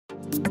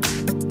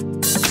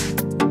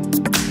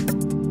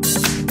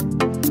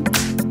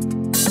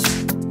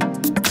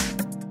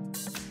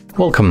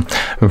Welcome!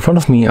 In front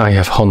of me I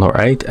have Honor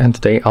 8 and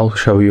today I'll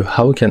show you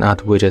how you can add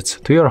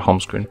widgets to your home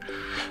screen.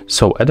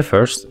 So at the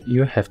first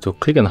you have to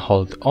click and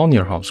hold on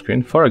your home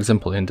screen, for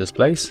example in this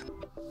place.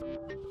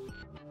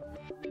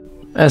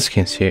 As you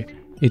can see,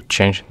 it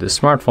changed the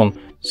smartphone,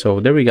 so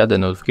there we got the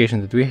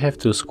notification that we have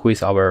to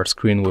squeeze our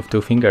screen with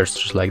 2 fingers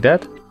just like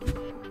that.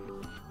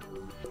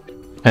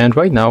 And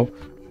right now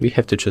we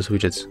have to choose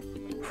widgets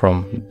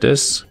from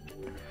this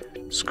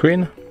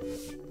screen.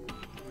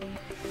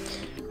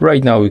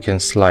 Right now we can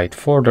slide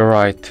for the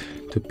right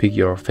to pick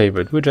your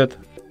favorite widget.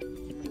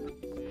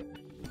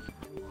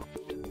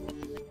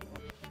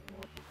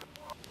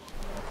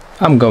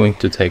 I'm going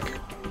to take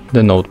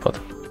the notepad.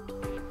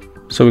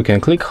 So we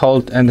can click,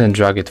 hold and then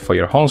drag it for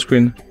your home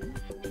screen.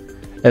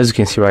 As you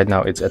can see right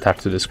now it's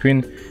attached to the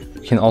screen.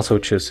 You can also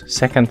choose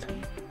second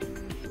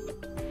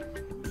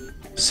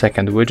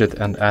widget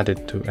and add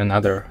it to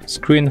another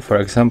screen, for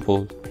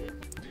example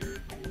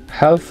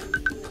health.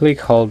 Click,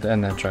 hold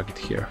and then drag it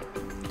here.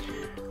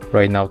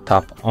 Right now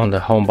tap on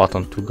the home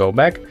button to go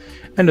back,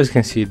 and as you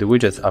can see the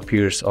widget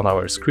appears on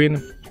our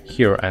screen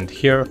here and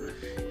here.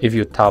 If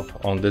you tap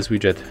on this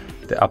widget,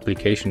 the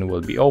application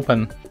will be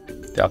open,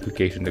 the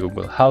application, the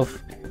Google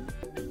Health,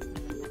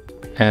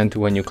 and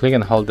when you click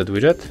and hold that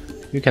widget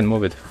you can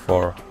move it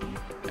for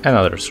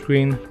another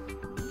screen.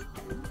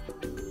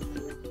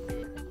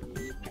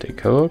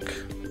 Take a look.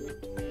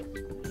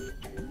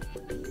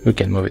 We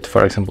can move it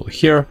for example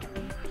here,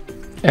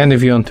 and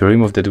if you want to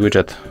remove that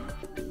widget,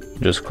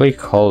 just click,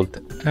 hold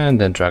and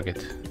then drag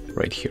it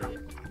right here.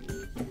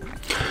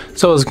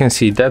 So as you can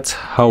see, that's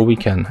how we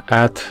can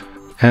add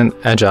and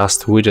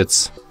adjust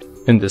widgets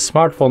in this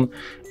smartphone.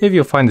 If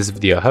you find this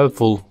video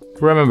helpful,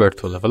 remember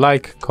to leave a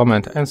like,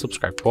 comment and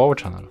subscribe to our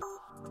channel.